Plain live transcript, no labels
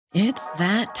It's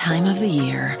that time of the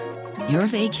year. Your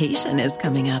vacation is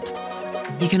coming up.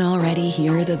 You can already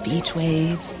hear the beach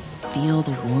waves, feel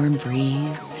the warm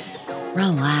breeze,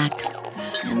 relax,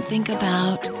 and think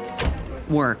about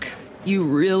work. You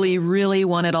really, really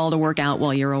want it all to work out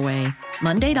while you're away.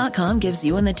 Monday.com gives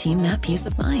you and the team that peace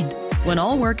of mind. When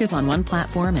all work is on one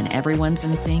platform and everyone's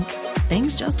in sync,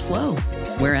 things just flow.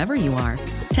 Wherever you are,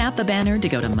 tap the banner to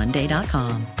go to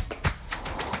Monday.com.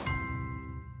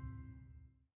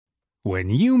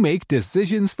 When you make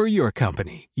decisions for your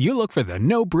company, you look for the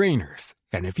no-brainers.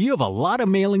 And if you have a lot of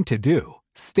mailing to do,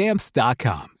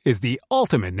 Stamps.com is the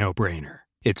ultimate no-brainer.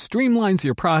 It streamlines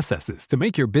your processes to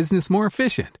make your business more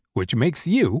efficient, which makes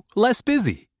you less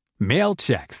busy. Mail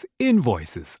checks,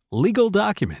 invoices, legal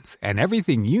documents, and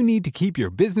everything you need to keep your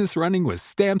business running with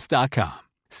Stamps.com.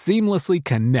 Seamlessly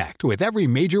connect with every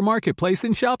major marketplace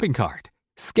and shopping cart.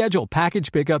 Schedule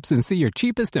package pickups and see your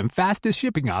cheapest and fastest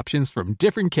shipping options from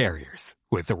different carriers,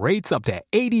 with rates up to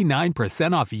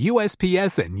 89% off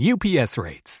USPS and UPS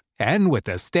rates. And with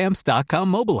the Stamps.com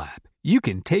mobile app, you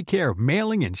can take care of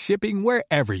mailing and shipping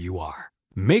wherever you are.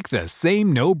 Make the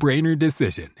same no-brainer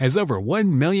decision as over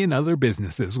 1 million other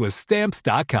businesses with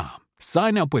Stamps.com.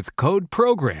 Sign up with code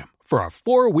PROGRAM for a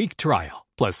 4-week trial,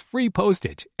 plus free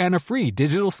postage and a free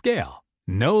digital scale.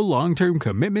 No long-term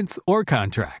commitments or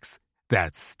contracts.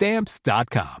 That's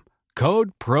Stamps.com.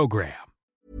 Code PROGRAM.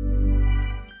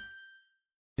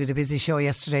 Did a busy show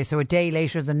yesterday, so a day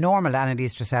later than normal.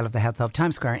 Annalise Dressel of the Health Hub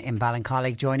Times Square in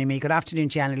Ballincollig joining me. Good afternoon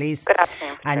to you, Annalise. Good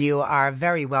afternoon. And you are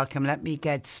very welcome. Let me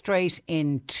get straight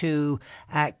into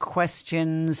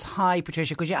questions. Hi,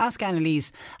 Patricia. Could you ask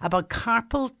Annalise about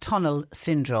carpal tunnel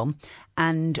syndrome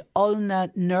and ulnar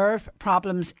nerve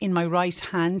problems in my right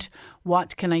hand?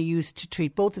 What can I use to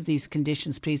treat both of these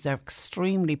conditions, please? They're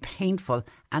extremely painful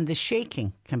and the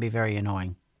shaking can be very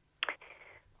annoying.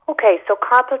 Okay, so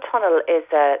carpal tunnel is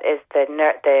the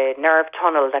nerve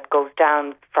tunnel that goes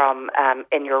down from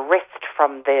in your wrist.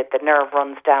 From the nerve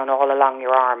runs down all along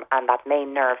your arm, and that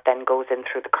main nerve then goes in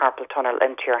through the carpal tunnel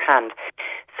into your hand.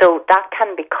 So that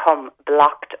can become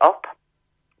blocked up.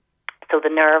 So the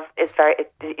nerve is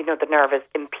the nerve is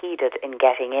impeded in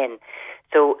getting in.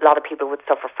 So a lot of people would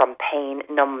suffer from pain,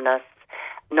 numbness.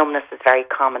 Numbness is very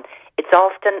common. It's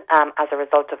often as a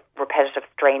result of repetitive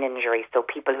strain injury. So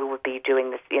people who would be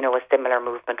doing this, a similar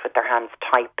movement with their hands,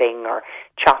 typing or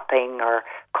chopping or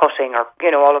cutting or,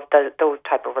 all of those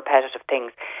type of repetitive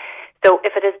things. So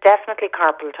if it is definitely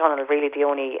carpal tunnel, really the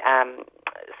only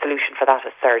solution for that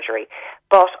is surgery.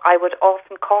 But I would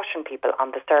often caution people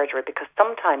on the surgery because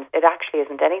sometimes it actually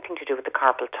isn't anything to do with the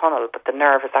carpal tunnel, but the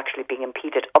nerve is actually being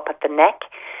impeded up at the neck.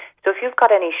 So if you've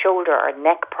got any shoulder or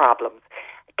neck problems,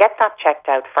 get that checked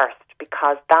out first,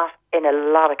 because that, in a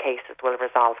lot of cases, will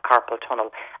resolve carpal tunnel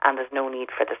and there's no need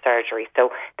for the surgery. So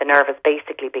the nerve is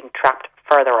basically being trapped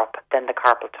further up than the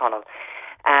carpal tunnel.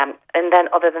 And then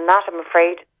other than that, I'm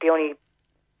afraid the only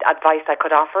advice I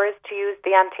could offer is to use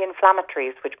the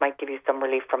anti-inflammatories, which might give you some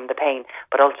relief from the pain,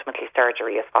 but ultimately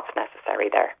surgery is what's necessary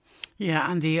there. Yeah,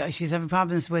 and she's having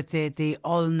problems with the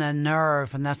ulnar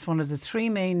nerve, and that's one of the 3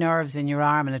 main nerves in your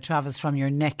arm, and it travels from your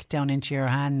neck down into your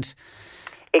hand.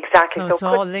 Exactly. So it's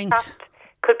all linked.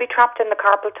 Could be trapped in the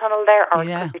carpal tunnel there, or it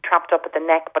could be trapped up at the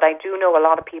neck. But I do know a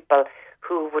lot of people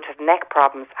who would have neck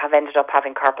problems have ended up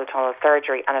having carpal tunnel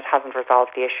surgery, and it hasn't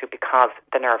resolved the issue because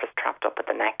the nerve is trapped up at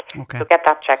the neck. Okay. So get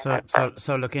that checked out.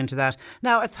 So look into that.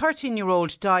 Now, a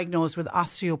 13-year-old diagnosed with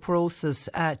osteoporosis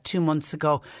 2 months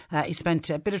ago. He spent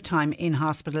a bit of time in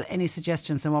hospital. Any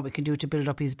suggestions on what we can do to build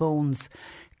up his bones?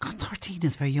 God, 13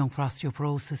 is very young for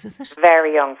osteoporosis, is it?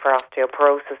 Very young for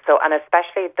osteoporosis. So, and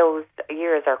especially those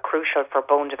years are crucial for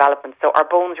bone development. So our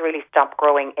bones really stop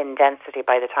growing in density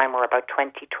by the time we're about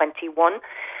 2021.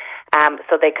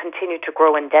 So they continue to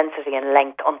grow in density and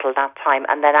length until that time.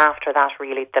 And then after that,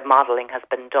 really, the modelling has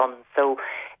been done. So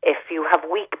if you have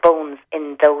weak bones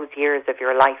in those years of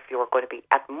your life, you are going to be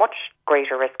at much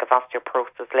greater risk of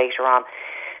osteoporosis later on.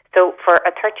 So for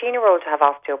a 13-year-old to have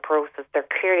osteoporosis, there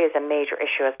clearly is a major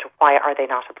issue as to why are they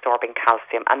not absorbing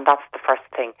calcium. And that's the first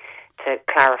thing to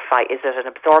clarify. Is it an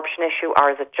absorption issue,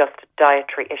 or is it just a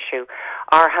dietary issue,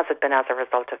 or has it been as a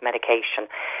result of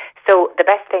medication? So the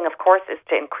best thing, of course, is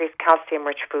to increase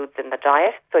calcium-rich foods in the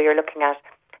diet. So you're looking at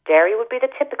dairy would be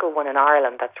the typical one in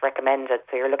Ireland that's recommended.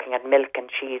 So you're looking at milk and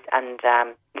cheese and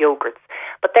yogurts.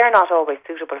 But they're not always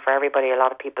suitable for everybody. A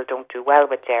lot of people don't do well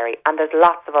with dairy. And there's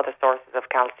lots of other sources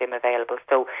of calcium available.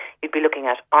 So you'd be looking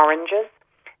at oranges,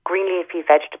 green leafy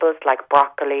vegetables like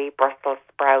broccoli, Brussels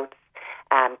sprouts,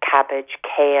 cabbage,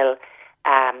 kale,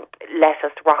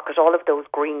 lettuce, rocket. All of those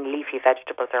green leafy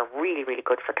vegetables are really, really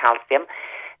good for calcium.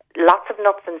 Lots of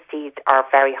nuts and seeds are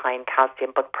very high in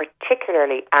calcium, but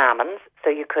particularly almonds. So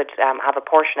you could have a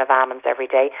portion of almonds every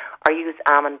day, or use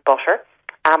almond butter.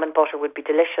 Almond butter would be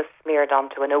delicious smeared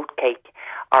onto an oat cake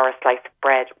or a slice of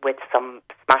bread with some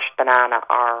smashed banana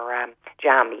or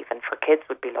jam even for kids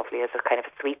would be lovely as a kind of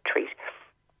a sweet treat.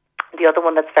 The other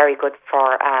one that's very good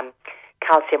for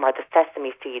calcium are the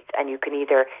sesame seeds, and you can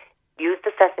either use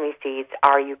the sesame seeds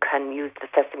or you can use the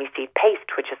sesame seed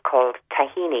paste, which is called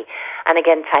tahini. And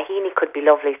again, tahini could be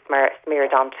lovely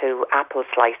smeared onto apple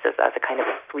slices as a kind of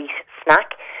a sweet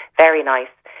snack. Very nice.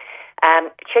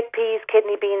 Chickpeas,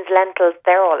 kidney beans, lentils,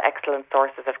 they're all excellent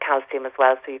sources of calcium as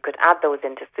well, so you could add those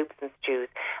into soups and stews.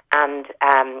 And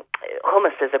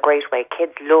hummus is a great way.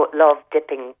 Kids love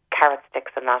dipping carrot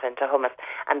sticks and that into hummus,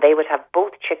 and they would have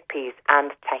both chickpeas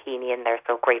and tahini in there,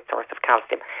 so great source of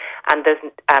calcium. And there's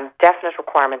definite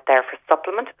requirement there for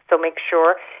supplement, so make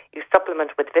sure you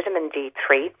supplement with vitamin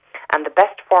D3, and the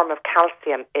best form of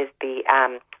calcium is the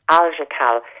Algacal,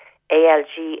 Algaecal.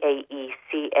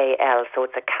 So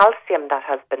it's a calcium that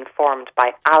has been formed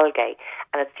by algae,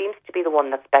 and it seems to be the one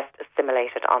that's best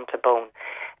assimilated onto bone.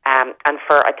 And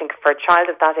I think for a child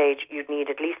of that age, you'd need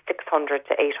at least 600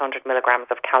 to 800 milligrams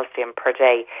of calcium per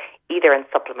day, either in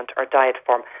supplement or diet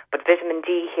form. But vitamin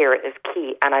D here is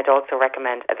key, and I'd also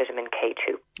recommend a vitamin K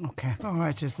too. Okay, all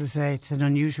right. Just to say, it's an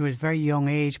unusual, it's very young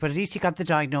age, but at least you got the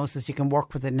diagnosis. You can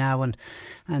work with it now, and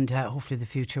hopefully the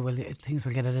future things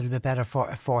will get a little bit better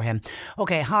for him.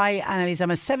 Okay, hi, Annalise.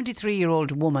 I'm a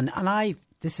 73-year-old woman, and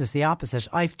this is the opposite.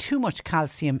 I have too much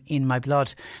calcium in my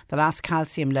blood. The last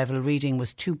calcium level reading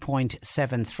was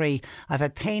 2.73. I've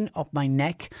had pain up my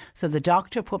neck, so the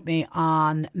doctor put me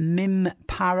on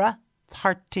Mimpara,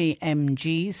 30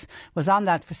 mgs. Was on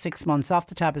that for 6 months, off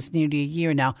the tablets nearly a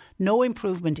year now. No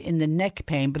improvement in the neck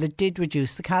pain, but it did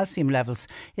reduce the calcium levels.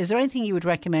 Is there anything you would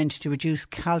recommend to reduce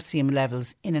calcium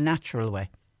levels in a natural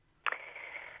way?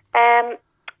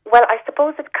 Well, I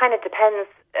suppose it kind of depends,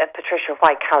 Patricia,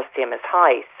 why calcium is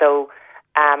high. So,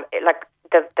 the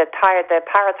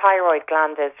parathyroid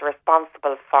gland is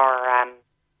responsible for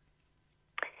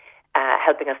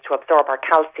helping us to absorb our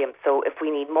calcium. So, if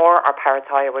we need more, our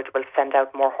parathyroid will send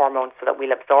out more hormones so that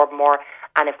we'll absorb more,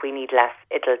 and if we need less,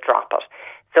 it'll drop it.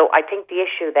 So, I think the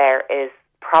issue there is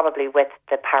probably with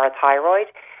the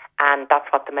parathyroid. And that's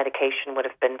what the medication would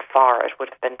have been for. It would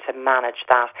have been to manage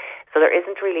that. So there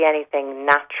isn't really anything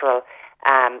natural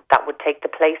that would take the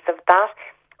place of that.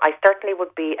 I certainly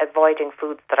would be avoiding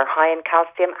foods that are high in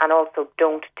calcium, and also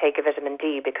don't take a vitamin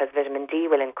D, because vitamin D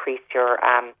will increase your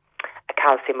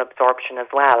calcium absorption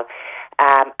as well.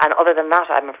 And other than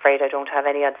that, I'm afraid I don't have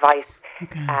any advice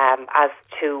as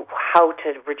to how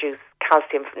to reduce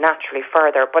calcium naturally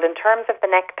further. But in terms of the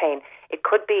neck pain, it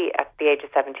could be at the age of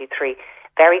 73,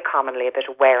 very commonly a bit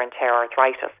of wear and tear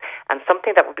arthritis. And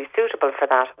something that would be suitable for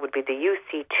that would be the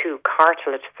UC2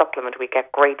 cartilage supplement. We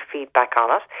get great feedback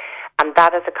on it. And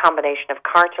that is a combination of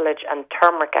cartilage and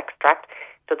turmeric extract.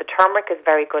 So the turmeric is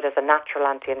very good as a natural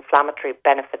anti-inflammatory,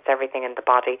 benefits everything in the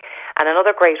body. And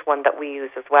another great one that we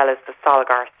use as well is the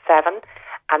Solgar 7.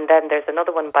 And then there's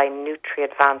another one by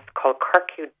NutriAdvance called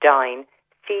Curcudyn,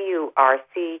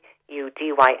 Curcudyn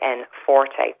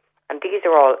Forte. And these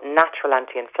are all natural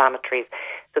anti-inflammatories.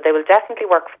 So they will definitely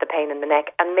work for the pain in the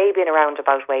neck, and maybe in a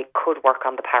roundabout way could work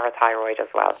on the parathyroid as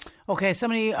well. Okay,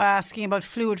 somebody asking about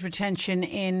fluid retention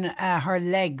in her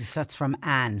legs. That's from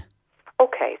Anne.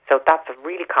 Okay, so that's a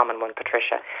really common one,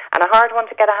 Patricia, and a hard one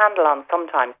to get a handle on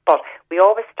sometimes. But we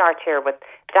always start here with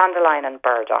dandelion and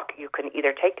burdock. You can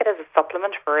either take it as a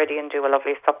supplement, Viridian do a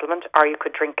lovely supplement, or you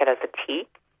could drink it as a tea.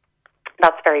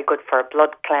 That's very good for a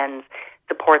blood cleanse,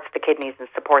 supports the kidneys and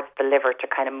supports the liver to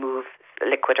kind of move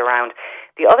liquid around.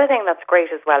 The other thing that's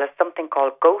great as well is something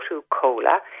called Gotu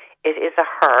Kola. It is a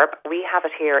herb. We have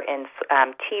it here in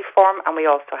tea form, and we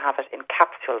also have it in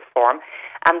capsule form.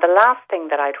 And the last thing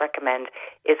that I'd recommend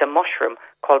is a mushroom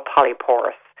called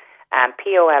Polyporus,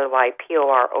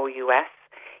 Polyporous.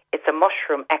 It's a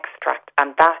mushroom extract,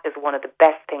 and that is one of the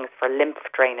best things for lymph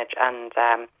drainage and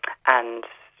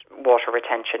water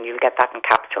retention. You'll get that in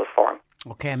capsule form.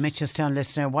 Okay, Mitchelstown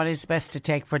listener, what is best to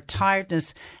take for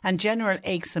tiredness and general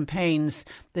aches and pains?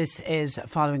 This is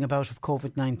following a bout of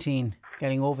COVID-19,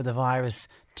 getting over the virus.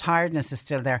 Tiredness is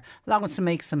still there, along with some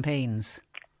aches and pains.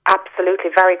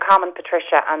 Absolutely, very common,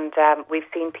 Patricia, and we've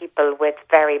seen people with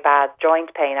very bad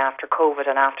joint pain after COVID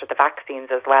and after the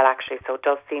vaccines as well, actually, so it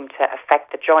does seem to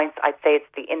affect the joints. I'd say it's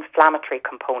the inflammatory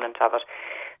component of it.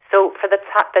 So for the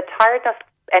tiredness,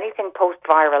 anything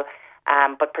post-viral,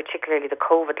 but particularly the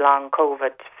long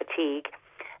COVID fatigue,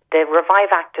 The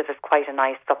Revive Active is quite a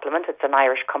nice supplement. It's an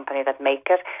Irish company that make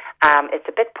it. It's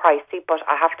a bit pricey, but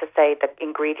I have to say the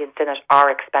ingredients in it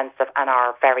are expensive and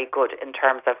are very good in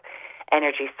terms of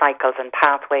energy cycles and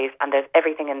pathways, and there's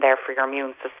everything in there for your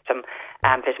immune system,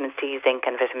 vitamin C, zinc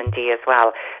and vitamin D as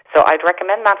well. So I'd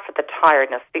recommend that for the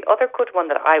tiredness. The other good one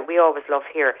that we always love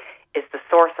here is the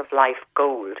Source of Life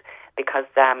Gold, because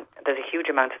there's a huge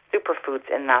amount of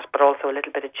superfoods in that, but also a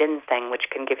little bit of ginseng,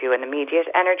 which can give you an immediate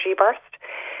energy burst.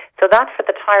 So that's for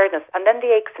the tiredness. And then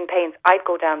the aches and pains, I'd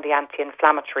go down the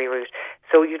anti-inflammatory route.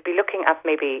 So you'd be looking at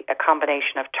maybe a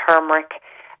combination of turmeric.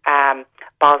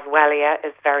 Boswellia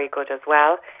is very good as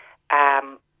well.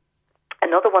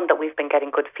 Another one that we've been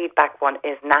getting good feedback on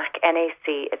is NAC,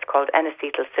 N-A-C. It's called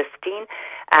N-acetylcysteine.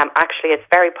 Actually, it's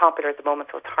very popular at the moment,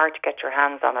 so it's hard to get your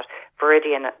hands on it.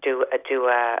 Viridian do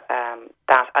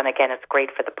that, and again, it's great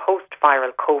for the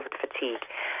post-viral COVID fatigue.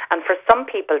 And for some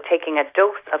people, taking a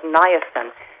dose of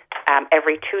niacin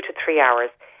every 2 to 3 hours,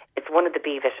 it's one of the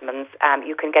B vitamins.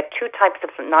 You can get 2 types of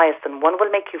niacin. One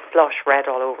will make you flush red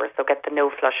all over, so get the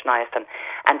no-flush niacin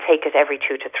and take it every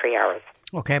 2 to 3 hours.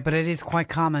 Okay, but it is quite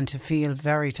common to feel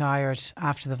very tired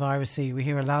after the virus. We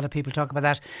hear a lot of people talk about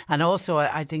that. And also,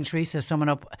 I think Teresa summing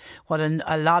up what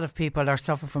a lot of people are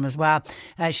suffering from as well.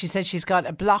 She said she's got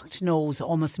a blocked nose,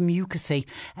 almost mucousy.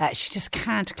 She just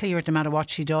can't clear it no matter what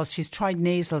she does. She's tried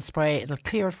nasal spray. It'll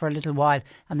clear it for a little while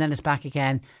and then it's back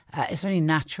again. Is there any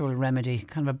natural remedy?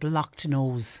 Kind of a blocked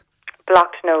nose?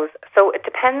 Blocked nose. So it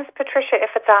depends, Patricia,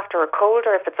 if it's after a cold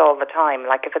or if it's all the time.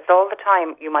 Like if it's all the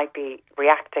time, you might be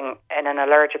reacting in an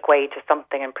allergic way to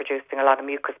something and producing a lot of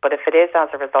mucus. But if it is as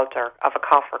a result of a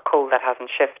cough or cold that hasn't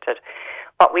shifted,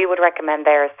 what we would recommend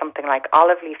there is something like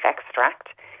olive leaf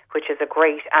extract, which is a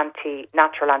great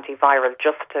natural antiviral,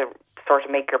 just to sort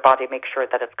of make your body make sure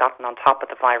that it's gotten on top of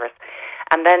the virus.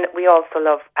 And then we also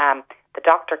love the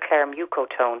Dr. Claire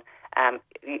Mucotone.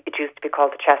 It used to be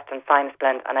called the Chest and Sinus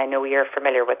Blend, and I know you're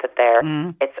familiar with it there.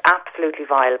 It's absolutely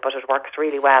vile, but it works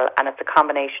really well, and it's a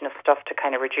combination of stuff to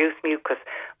kind of reduce mucus,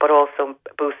 but also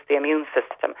boost the immune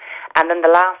system. And then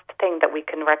the last thing that we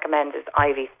can recommend is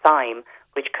IV Thyme,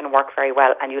 which can work very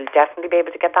well, and you'll definitely be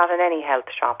able to get that in any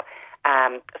health shop.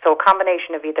 So a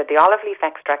combination of either the olive leaf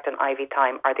extract and IV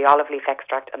Thyme, or the olive leaf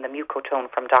extract and the Mucotone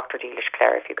from Dr. Dealish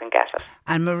Clare, if you can get it.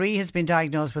 And Marie has been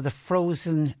diagnosed with a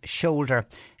frozen shoulder.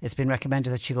 It's been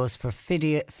recommended that she goes for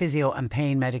physio and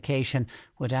pain medication.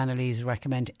 Would Annalise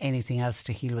recommend anything else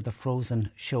to heal with a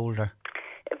frozen shoulder?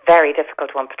 Very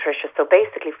difficult one, Patricia. So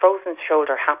basically, frozen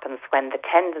shoulder happens when the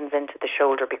tendons into the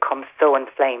shoulder become so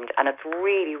inflamed, and it's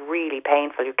really, really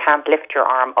painful. You can't lift your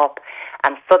arm up,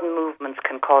 and sudden movements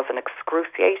can cause an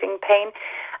excruciating pain.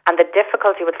 And the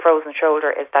difficulty with frozen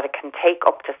shoulder is that it can take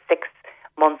up to 6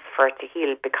 months for it to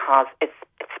heal, because it's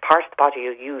part of the body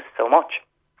you use so much.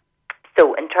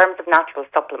 So in terms of natural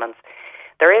supplements,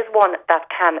 there is one that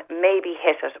can maybe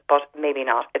hit it, but maybe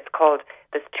not. It's called,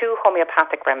 there's 2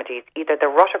 homeopathic remedies, either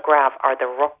the Rutagrav or the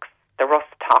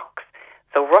Rustox.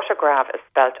 So Rutagrav is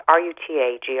spelled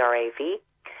Rutagrav,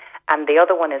 and the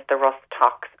other one is the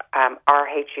Rustox,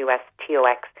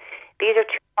 Rhustox. These are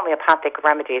 2 homeopathic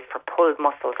remedies for pulled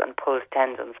muscles and pulled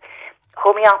tendons.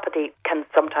 Homeopathy can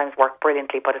sometimes work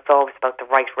brilliantly, but it's always about the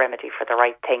right remedy for the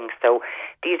right thing. So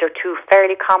these are 2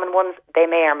 fairly common ones. They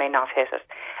may or may not hit it.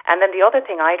 And then the other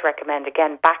thing I'd recommend,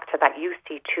 again, back to that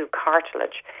UC2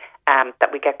 cartilage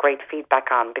that we get great feedback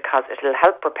on, because it'll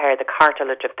help repair the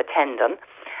cartilage of the tendon,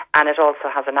 and it also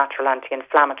has a natural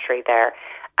anti-inflammatory there.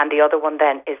 And the other one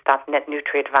then is that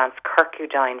Nutri-Advance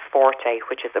Curcudyne Forte,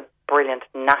 which is a brilliant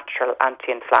natural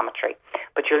anti-inflammatory.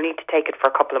 But you'll need to take it for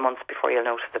a couple of months before you'll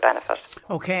notice the benefit.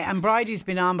 Okay, and Bridie's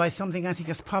been on by something I think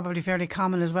is probably fairly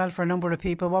common as well for a number of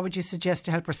people. What would you suggest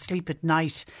to help her sleep at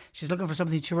night? She's looking for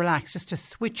something to relax, just to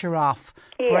switch her off.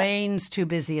 Yeah. Brain's too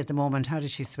busy at the moment. How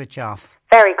does she switch off?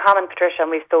 Very common, Patricia,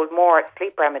 and we've sold more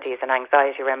sleep remedies and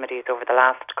anxiety remedies over the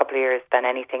last couple of years than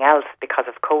anything else because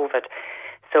of COVID.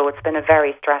 So it's been a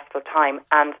very stressful time,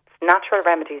 and natural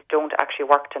remedies don't actually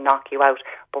work to knock you out,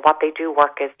 but what they do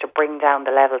work is to bring down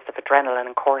the levels of adrenaline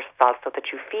and cortisol so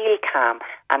that you feel calm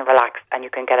and relaxed and you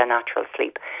can get a natural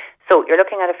sleep. So you're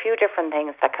looking at a few different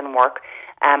things that can work.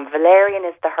 Valerian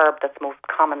is the herb that's most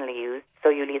commonly used, so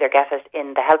you'll either get it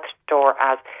in the health store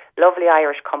as lovely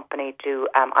Irish company do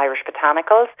Irish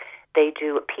Botanicals. They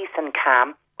do Peace and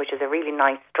Calm, which is a really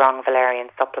nice, strong valerian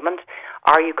supplement.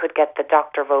 Or you could get the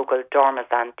Dr. Vogel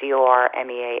Dormezan,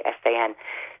 Dormeasan.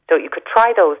 So you could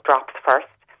try those drops first.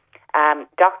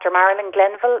 Dr. Marilyn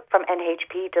Glenville from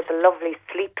NHP does a lovely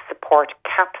sleep support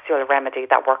capsule remedy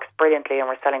that works brilliantly, and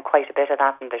we're selling quite a bit of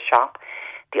that in the shop.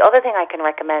 The other thing I can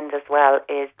recommend as well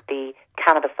is the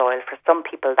cannabis oil. For some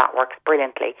people, that works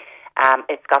brilliantly.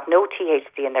 It's got no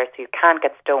THC in there, so you can't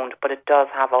get stoned, but it does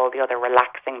have all the other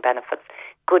relaxing benefits.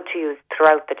 Good to use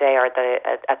throughout the day or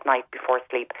at night before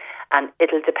sleep. And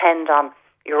it'll depend on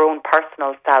your own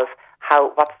personal self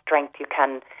what strength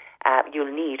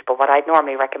you'll need. But what I'd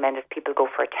normally recommend is people go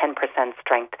for a 10%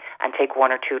 strength and take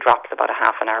 1 or 2 drops about a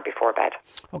half an hour before bed.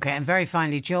 Okay, and very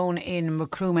finally, Joan in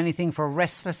Macroom, anything for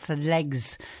restless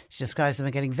legs? She describes them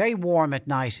as getting very warm at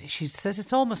night. She says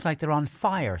it's almost like they're on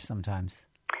fire sometimes.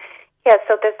 Yeah,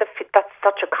 so that's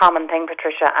such a common thing,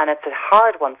 Patricia, and it's a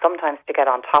hard one sometimes to get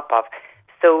on top of.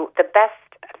 So the best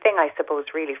thing, I suppose,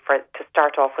 really to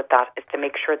start off with that is to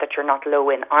make sure that you're not low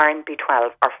in iron,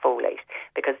 B12 or folate,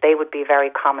 because they would be very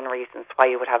common reasons why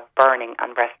you would have burning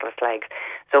and restless legs.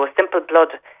 So a simple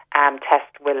blood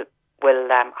test will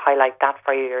highlight that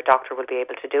for you. Your doctor will be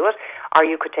able to do it. Or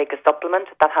you could take a supplement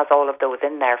that has all of those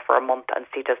in there for a month and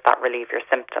see does that relieve your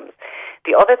symptoms.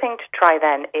 The other thing to try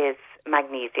then is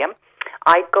magnesium.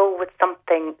 I'd go with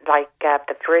something like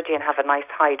the Viridian have a nice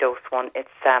high dose one. It's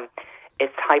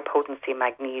high potency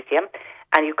magnesium,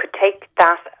 and you could take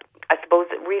that. I suppose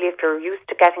really, if you're used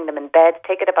to getting them in bed,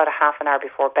 take it about a half an hour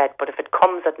before bed. But if it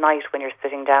comes at night when you're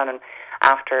sitting down and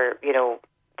after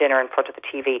dinner in front of the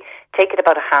TV, take it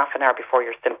about a half an hour before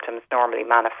your symptoms normally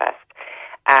manifest.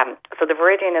 So the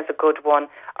Viridian is a good one.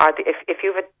 Or if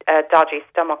you have a dodgy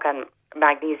stomach and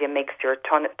magnesium makes your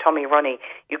tummy runny,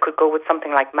 you could go with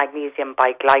something like magnesium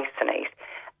biglycinate,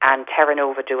 and Terra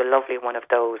Nova do a lovely one of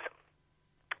those.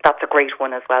 That's a great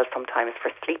one as well sometimes for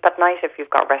sleep at night if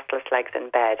you've got restless legs in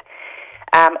bed.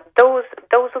 Those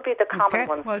will be the common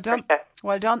ones. Well done.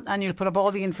 Well done. And you'll put up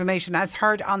all the information as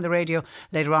heard on the radio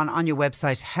later on your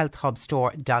website,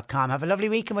 healthhubstore.com. Have a lovely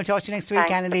week and we'll talk to you next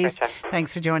week, Annalise.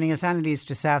 Thanks for joining us. Annalise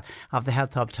Dressel of the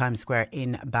Health Hub Times Square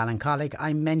in Ballincollig.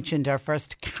 I mentioned our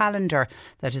first calendar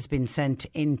that has been sent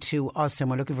in to us, and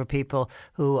we're looking for people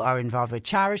who are involved with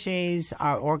charities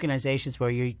or organisations where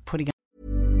you're putting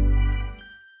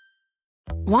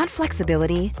Want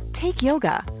flexibility? Take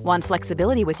yoga. Want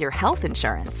flexibility with your health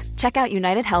insurance? Check out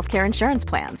United Healthcare Insurance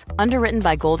Plans. Underwritten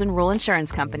by Golden Rule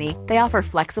Insurance Company, they offer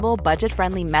flexible,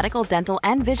 budget-friendly medical, dental,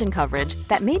 and vision coverage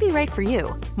that may be right for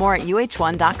you. More at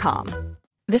uh1.com.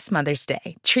 This Mother's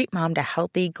Day, treat mom to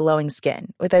healthy, glowing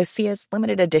skin with Osea's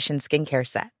limited edition skincare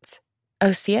sets.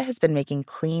 Osea has been making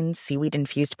clean,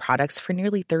 seaweed-infused products for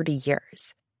nearly 30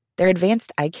 years. Their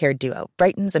advanced eye care duo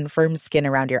brightens and firms skin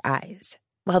around your eyes,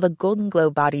 while the Golden Glow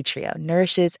Body Trio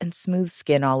nourishes and smooths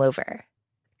skin all over.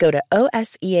 Go to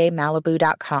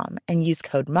OSEAMalibu.com and use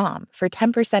code MOM for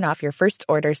 10% off your first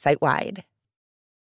order site-wide.